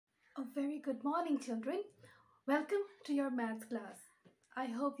Very good morning, children. Welcome to your maths class. I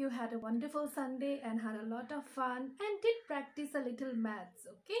hope you had a wonderful Sunday and had a lot of fun and did practice a little maths,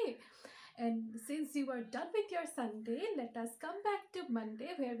 okay? And since you are done with your Sunday, let us come back to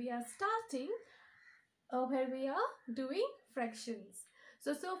Monday where we are doing fractions.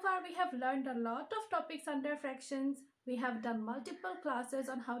 So far we have learned a lot of topics under fractions. We have done multiple classes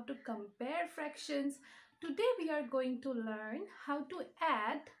on how to compare fractions. Today we are going to learn how to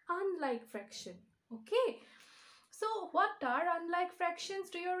add unlike fraction. Okay. So what are unlike fractions?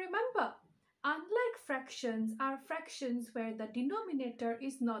 Do you remember? Unlike fractions are fractions where the denominator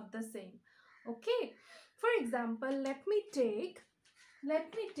is not the same. Okay. For example, let me take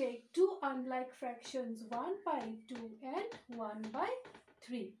two unlike fractions, 1 by 2 and 1 by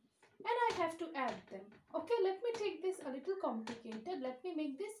 3. And I have to add them. Okay, let me take this a little complicated. Let me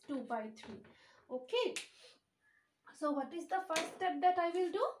make this 2 by 3. Okay. So what is the first step that I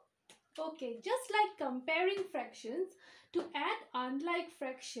will do? Okay, just like comparing fractions, to add unlike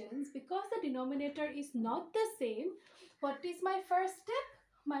fractions, because the denominator is not the same, what is my first step?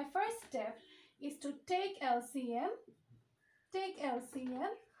 My first step is to take LCM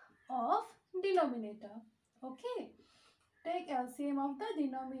of denominator. Okay, take LCM of the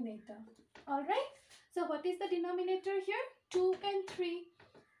denominator. Alright, so what is the denominator here? 2 and 3.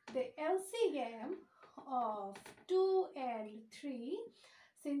 The LCM of 2 and 3,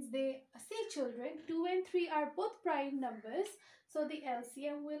 since they, see children, 2 and 3 are both prime numbers, so the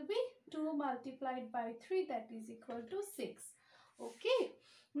LCM will be 2 multiplied by 3, that is equal to 6. Okay,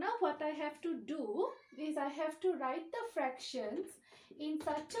 now what I have to do is I have to write the fractions in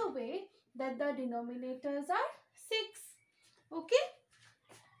such a way that the denominators are 6. Okay,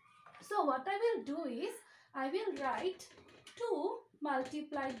 so what I will do is I will write 2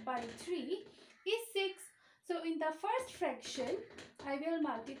 multiplied by 3 is 6. So in the first fraction, I will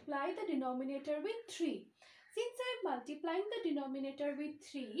multiply the denominator with 3. Since I am multiplying the denominator with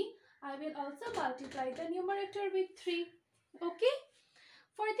 3, I will also multiply the numerator with 3. Okay?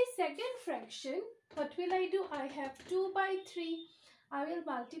 For the second fraction, what will I do? I have 2 by 3. I will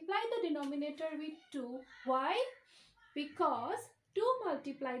multiply the denominator with 2. Why? Because 2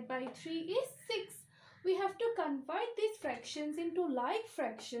 multiplied by 3 is 6. We have to convert these fractions into like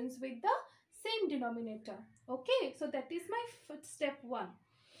fractions with the same denominator. Okay, so that is my step 1.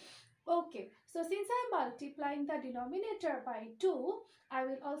 Okay, so since I am multiplying the denominator by 2, I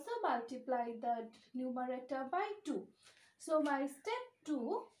will also multiply the numerator by 2. So my step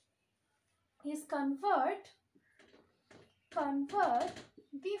 2 is convert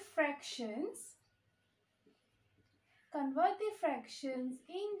the fractions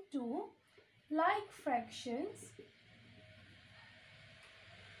into like fractions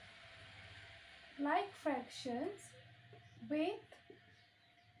with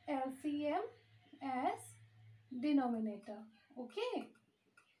LCM as denominator. Okay,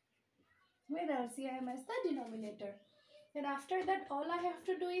 with LCM as the denominator. Then after that, all I have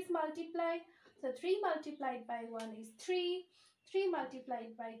to do is multiply. So 3 multiplied by 1 is 3. 3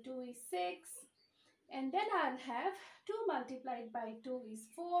 multiplied by 2 is 6. And then I'll have 2 multiplied by 2 is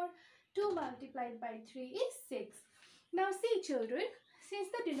 4. 2 multiplied by 3 is 6. Now see children, since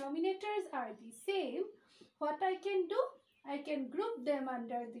the denominators are the same, what I can do? I can group them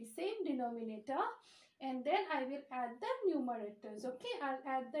under the same denominator and then I will add the numerators. Okay, I'll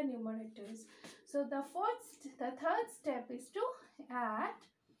add the numerators. So the third step is to add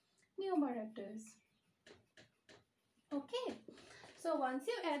numerators. Okay, so once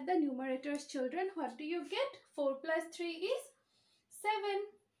you add the numerators, children, what do you get? 4 plus 3 is 7.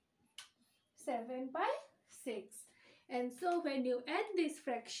 7 by 6. And so when you add these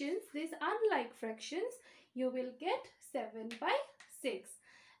fractions, these unlike fractions, you will get 7 by 6.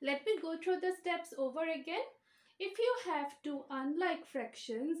 Let me go through the steps over again. If you have two unlike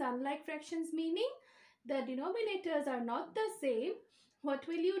fractions meaning the denominators are not the same, what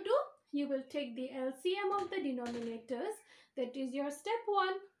will you do? You will take the LCM of the denominators, that is your step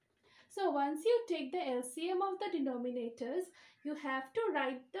 1. So once you take the LCM of the denominators, you have to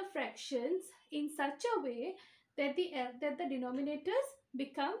write the fractions in such a way that the denominators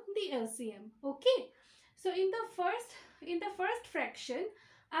become the LCM. Okay. So in the first fraction,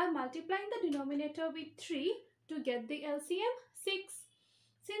 I am multiplying the denominator with 3 to get the LCM 6.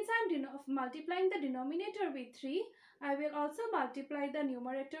 Since I am multiplying the denominator with 3, I will also multiply the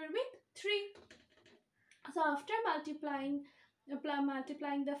numerator with 3. So after multiplying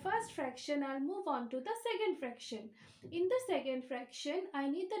the first fraction, I'll move on to the second fraction. In the second fraction, I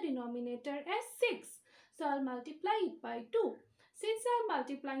need the denominator as 6. So I'll multiply it by 2. Since I'm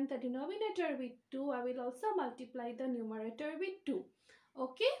multiplying the denominator with 2, I will also multiply the numerator with 2.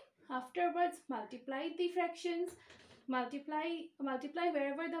 Okay. Afterwards, multiply the fractions. Multiply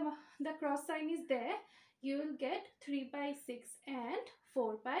wherever the cross sign is there. You will get 3 by 6 and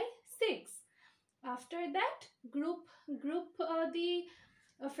 4 by 6. After that, group the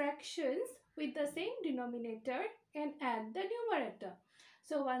fractions with the same denominator and add the numerator.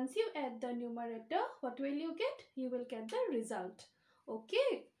 So once you add the numerator, what will you get? You will get the result.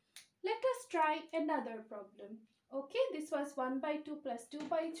 Okay. Let us try another problem. Okay, this was 1 by 2 plus 2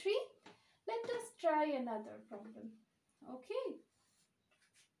 by 3. Let us try another problem. Okay.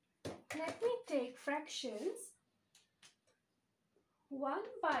 Let me take fractions 1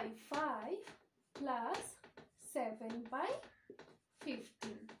 by 5 plus 7 by 15.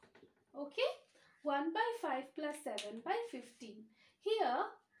 Okay, 1 by 5 plus 7 by 15. Here,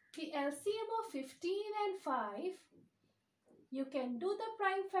 the LCM of 15 and 5, you can do the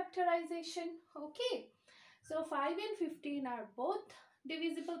prime factorization. Okay, so 5 and 15 are both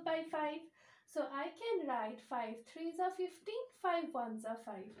divisible by 5. So I can write 5 3s are 15, 5 1s are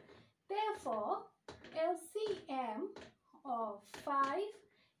 5. Therefore, LCM of 5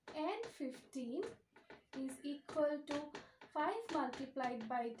 and 15 is equal to 5 multiplied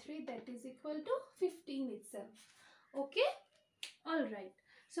by 3, that is equal to 15 itself. Okay? Alright.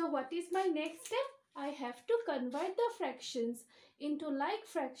 So what is my next step? I have to convert the fractions into like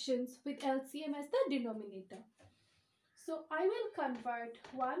fractions with LCM as the denominator. So I will convert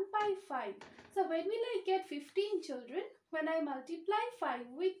 1 by 5. So when will I get 15 children? When I multiply 5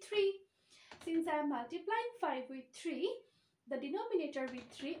 with 3. Since I am multiplying 5 with 3, the denominator with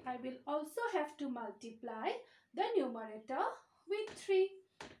 3, I will also have to multiply the numerator with 3.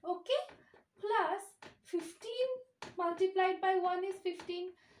 Okay? Plus 15 multiplied by 1 is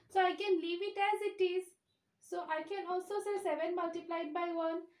 15. So I can leave it as it is. So I can also say 7 multiplied by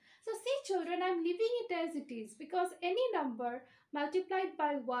 1. So see children, I am leaving it as it is because any number multiplied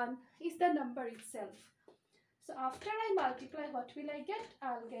by 1 is the number itself. So after I multiply, what will I get?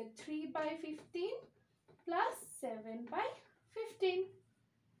 I'll get 3 by 15 plus 7 by 15.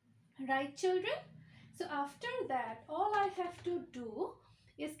 Right children? So after that, all I have to do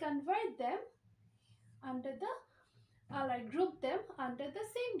is convert them under the, group them under the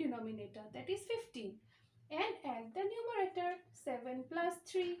same denominator, that is 15. And add the numerator 7 plus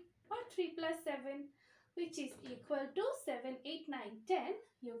 3 or 3 plus 7, which is equal to 7, 8, 9, 10.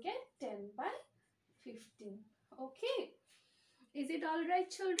 You get 10 by 15. Okay. Is it alright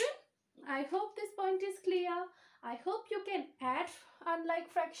children? I hope this point is clear. I hope you can add unlike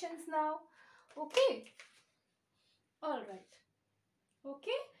fractions now. Okay. Alright.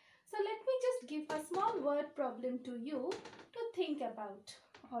 Okay. So let me just give a small word problem to you to think about.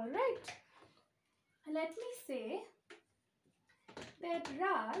 Alright. Let me say that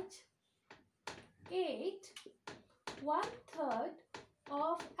Raj ate 1/3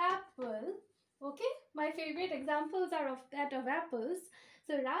 of apple. Okay, my favorite examples are of that of apples.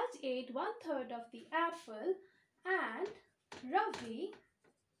 So Raj ate 1/3 of the apple and Ravi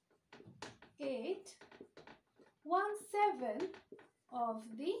ate 1/7 of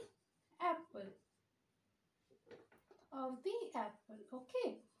the apple.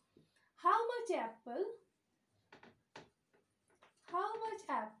 Okay. How much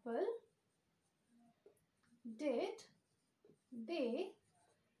apple did they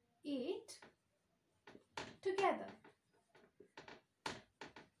eat together?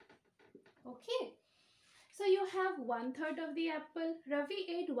 Okay. So you have 1/3 of the apple. Ravi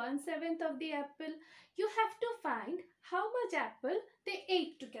ate 1/7 of the apple. You have to find how much apple they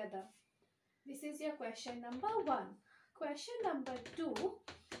ate together. This is your question number 1. Question number 2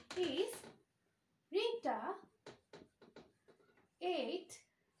 is Rita ate,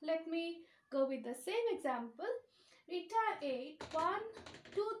 let me go with the same example. Rita ate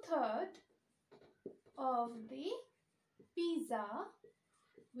 1/2 of the pizza.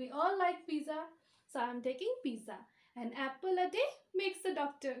 We all like pizza, so I'm taking pizza. An apple a day keeps the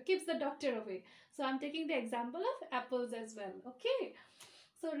doctor away. So I'm taking the example of apples as well. Okay.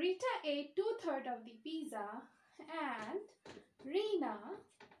 So Rita ate 2/3 of the pizza and Reena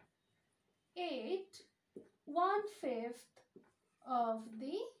ate 1/5 of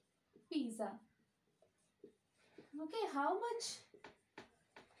the pizza. Okay, how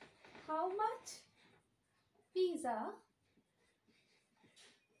much pizza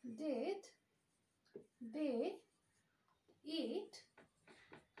did they eat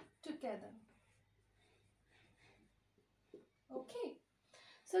together? Okay,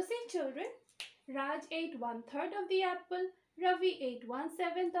 so see children, Raj ate 1/3 of the apple, Ravi ate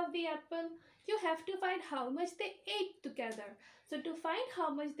 1/7 of the apple. You have to find how much they ate together. So to find how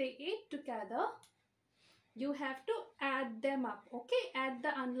much they ate together, You have to add them up. Okay, add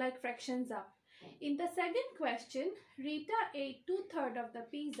the unlike fractions up. In the second question, Rita ate 2/3 of the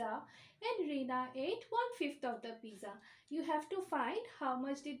pizza and Rina ate 1/5 of the pizza. You have to find how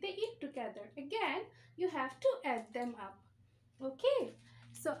much did they eat together. Again, you have to add them up. Okay,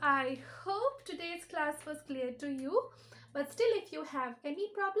 so I hope today's class was clear to you. But still, if you have any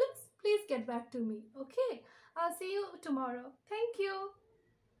problems, please get back to me. Okay, I'll see you tomorrow. Thank you.